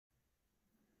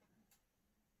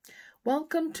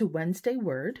Welcome to Wednesday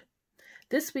Word.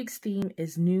 This week's theme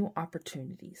is New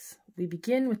Opportunities. We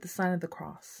begin with the sign of the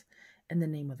cross. In the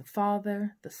name of the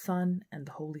Father, the Son, and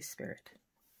the Holy Spirit.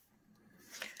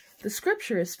 The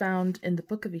scripture is found in the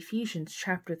book of Ephesians,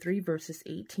 chapter 3, verses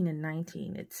 18 and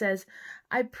 19. It says,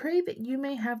 "I pray that you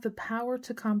may have the power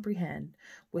to comprehend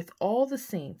with all the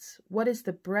saints what is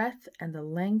the breadth and the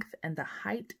length and the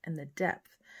height and the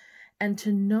depth, and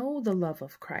to know the love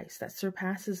of Christ that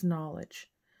surpasses knowledge,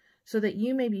 so that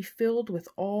you may be filled with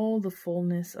all the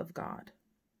fullness of God."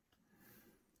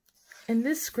 In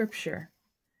this scripture,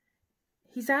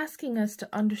 he's asking us to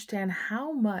understand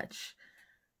how much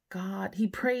he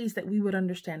prays that we would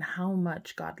understand how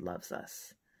much God loves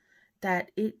us,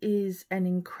 that it is an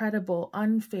incredible,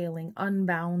 unfailing,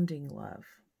 unbounding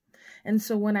love. And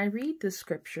so when I read this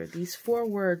scripture, these 4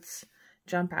 words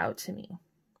jump out to me.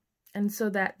 And so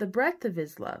that the breadth of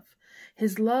his love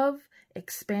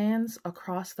expands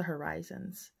across the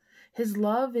horizons. His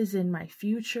love is in my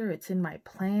future. It's in my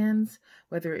plans,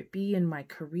 whether it be in my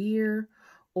career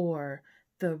or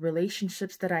the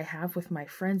relationships that I have with my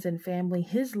friends and family.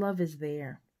 His love is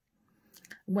there.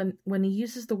 When he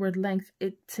uses the word length,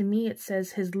 to me it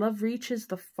says his love reaches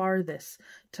the farthest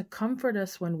to comfort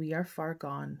us when we are far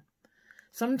gone.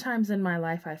 Sometimes in my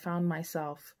life I found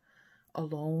myself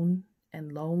alone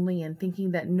and lonely and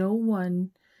thinking that no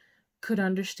one could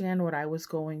understand what I was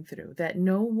going through, that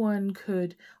no one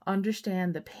could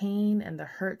understand the pain and the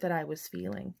hurt that I was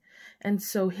feeling. And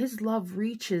so his love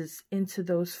reaches into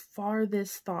those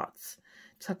farthest thoughts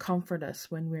to comfort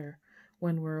us when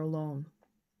we're alone.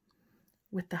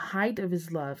 With the height of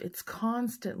his love, it's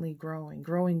constantly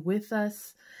growing with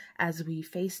us as we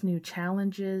face new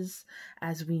challenges,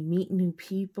 as we meet new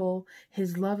people.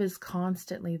 His love is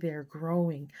constantly there,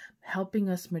 growing, helping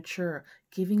us mature,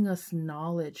 giving us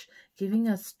knowledge, giving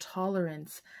us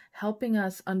tolerance, helping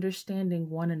us understanding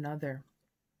one another.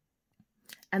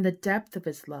 And the depth of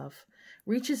his love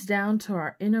reaches down to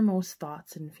our innermost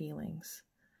thoughts and feelings.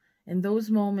 In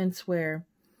those moments where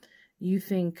you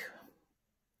think,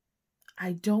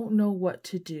 I don't know what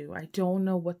to do. I don't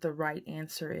know what the right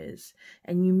answer is.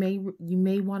 And you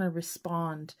may want to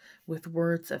respond with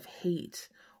words of hate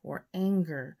or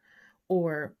anger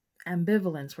or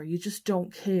ambivalence, where you just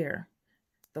don't care,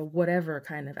 the whatever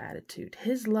kind of attitude.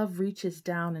 His love reaches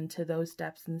down into those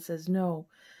depths and says, no,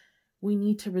 we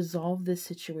need to resolve this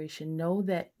situation. Know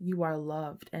that you are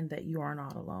loved and that you are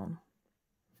not alone.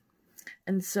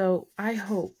 And so I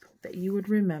hope that you would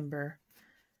remember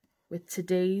with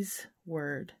today's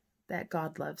word that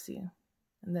God loves you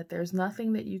and that there's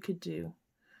nothing that you could do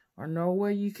or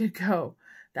nowhere you could go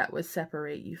that would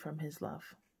separate you from his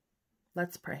love.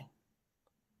 Let's pray.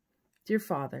 Dear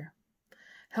Father,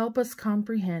 help us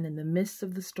comprehend in the midst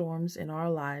of the storms in our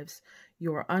lives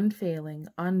your unfailing,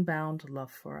 unbound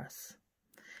love for us.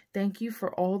 Thank you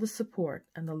for all the support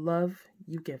and the love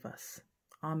you give us.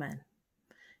 Amen.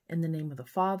 In the name of the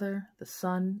Father, the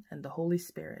Son, and the Holy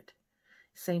Spirit.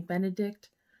 Saint Benedict,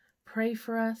 pray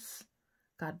for us.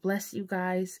 God bless you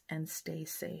guys and stay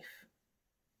safe.